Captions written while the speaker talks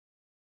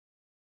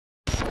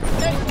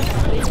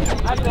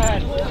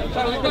Adnan, so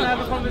we're gonna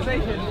have a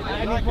conversation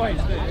at any point.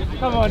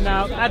 Come on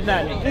now,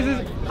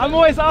 Adnan. I'm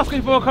always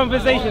asking for a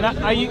conversation.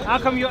 How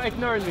come you're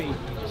ignoring me?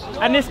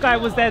 And this guy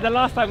was there the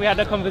last time we had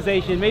a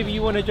conversation. Maybe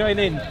you want to join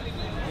in.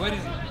 Where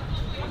is he?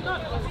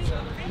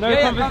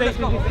 No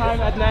conversation this time,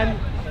 Adnan.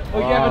 Or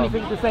do you have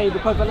anything to say?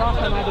 Because the last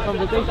time I had a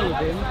conversation with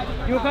him,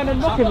 you were kind of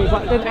knocking me,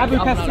 but then Abu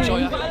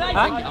Kassim...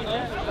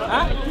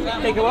 Huh?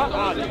 Take a what?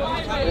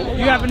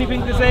 You have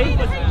anything to say?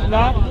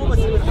 No?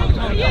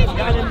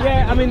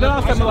 Yeah, I mean, the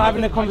last time we were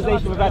having a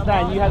conversation with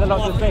Adnan, you had a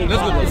lot to say.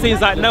 It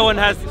seems like no one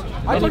has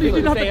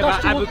anything to say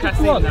about Abu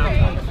Kassim now.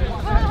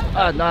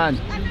 Adnan.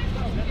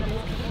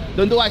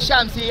 Don't do a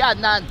Shamsi,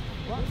 Adnan.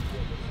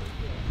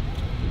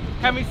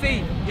 Can we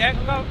see? Yeah,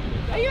 go.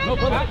 Are you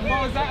what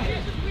was that?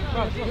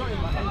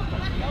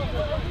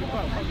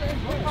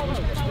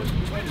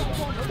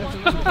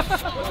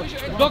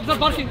 Dogs are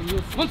barking.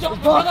 Brother.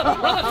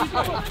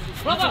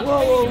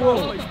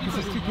 Whoa. This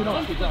is kicking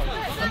off.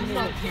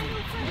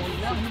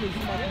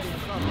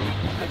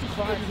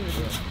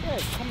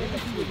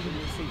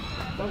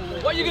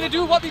 What are you gonna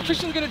do? What the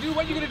Christians gonna do?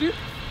 What are you gonna do?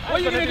 What are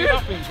you gonna do?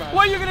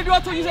 What are you gonna do? I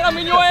thought you said I'm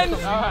in your ends.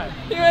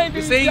 You ain't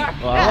doing see,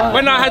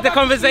 when I had the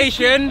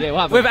conversation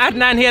with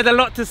Adnan, he had a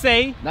lot to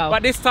say,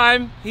 but this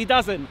time he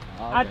doesn't.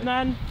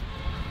 Adnan.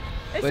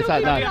 Where's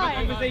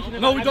Adnan?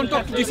 No, we don't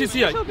talk. This is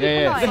here.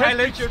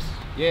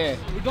 Yeah.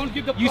 We don't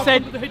give the you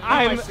said you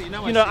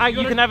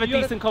can have a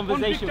decent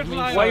conversation with me.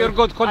 Why you're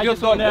good? I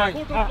just want to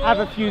have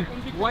a few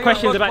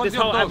questions about this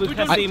whole Abu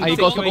Kassim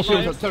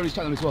situation. A terrorist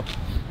channel as well.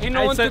 You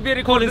know, want to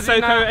be calling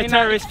Soko a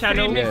terrorist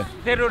channel.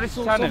 Terrorist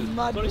channel.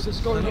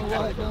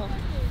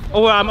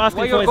 All I'm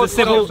asking for is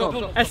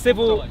a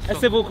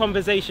civil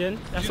conversation.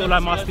 That's all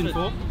I'm asking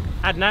for.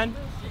 Adnan,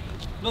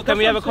 can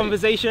we have a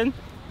conversation?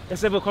 A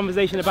civil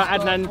conversation about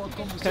Adnan,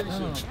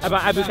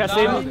 about Abu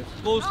Kassim?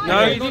 No?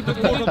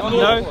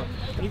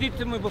 He did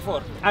to me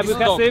before. Abu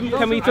Kassim,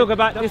 can we talk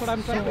about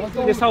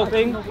this whole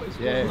thing?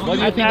 Yeah. What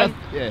do you think?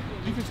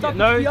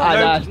 No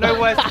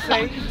words to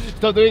say.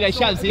 Stop doing a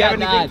Shamsi, Do you have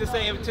anything to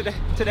say to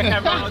the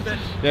camera?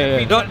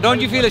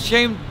 Don't you feel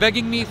ashamed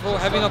begging me for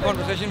having a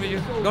conversation with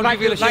you? Don't you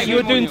feel ashamed? Like you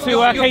were doing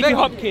to Katie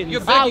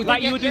Hopkins.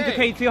 Like you were doing to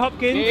Katie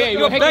Hopkins. Yeah,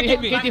 you're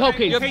begging me. Katie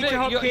Hopkins. You're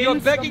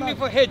begging me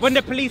for heads. When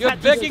the police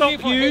had to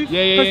stop you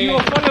because you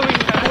were following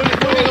her.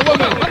 Bullying a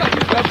woman.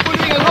 You're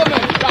bullying a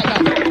woman.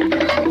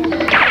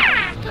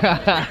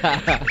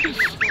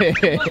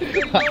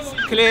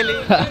 Clearly,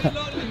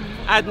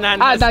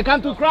 Adnan,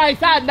 come to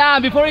Christ,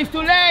 Adnan, before it's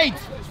too late.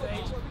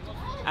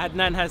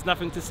 Adnan has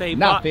nothing to say.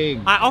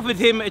 Nothing. But I offered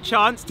him a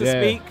chance to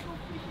speak,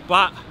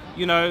 but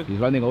you know, he's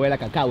running away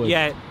like a coward.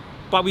 Yeah,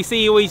 but we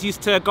see he always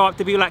used to go up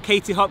to people like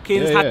Katie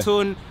Hopkins,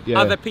 Hatun,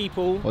 other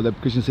people, or the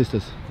Christian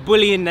sisters,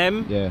 bullying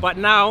them. Yeah. But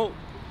now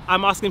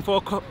I'm asking for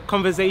a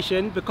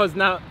conversation because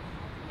now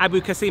Abu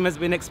Kassim has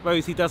been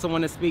exposed. He doesn't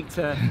want to speak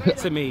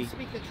to me.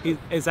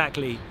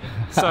 Exactly.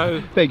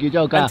 So thank you,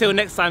 Joker. Until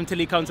next time, till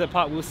he comes to the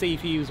park, we'll see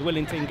if he was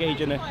willing to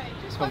engage in a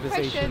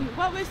conversation.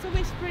 What was the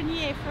whispering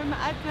year from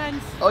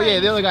Adnan's? Oh yeah,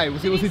 the other guy.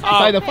 Was he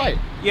inside the fight?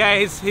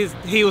 Yeah,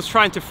 he was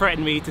trying to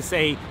threaten me to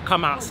say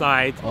come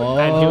outside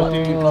and he'll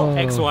do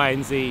X, Y,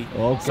 and Z.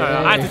 Okay. So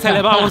I had to tell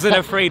him I wasn't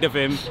afraid of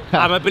him.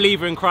 I'm a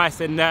believer in Christ,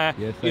 and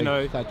you know,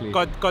 exactly.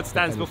 God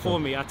stands before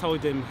me. I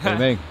told him,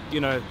 Amen. you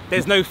know,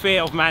 there's no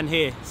fear of man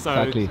here. So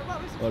exactly.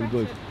 All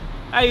good.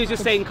 He was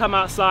just saying come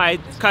outside,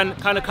 kind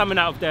of coming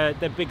out of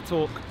the big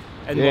talk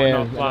and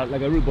whatnot. But,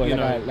 like a rude boy,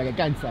 like a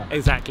gangster.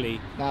 Exactly.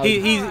 Now,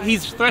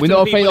 he's threatened we're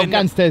not afraid people of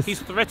gangsters.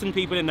 He's threatened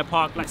people in the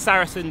park, like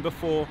Saracen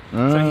before.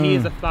 So he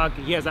is a thug.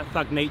 He has that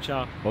thug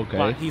nature. Okay.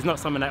 But he's not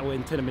someone that will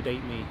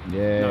intimidate me.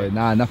 Yeah,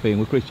 nah, nothing.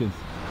 We're Christians.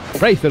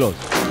 Praise the Lord.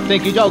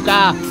 Thank you,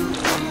 Joker.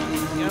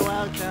 You're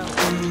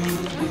welcome.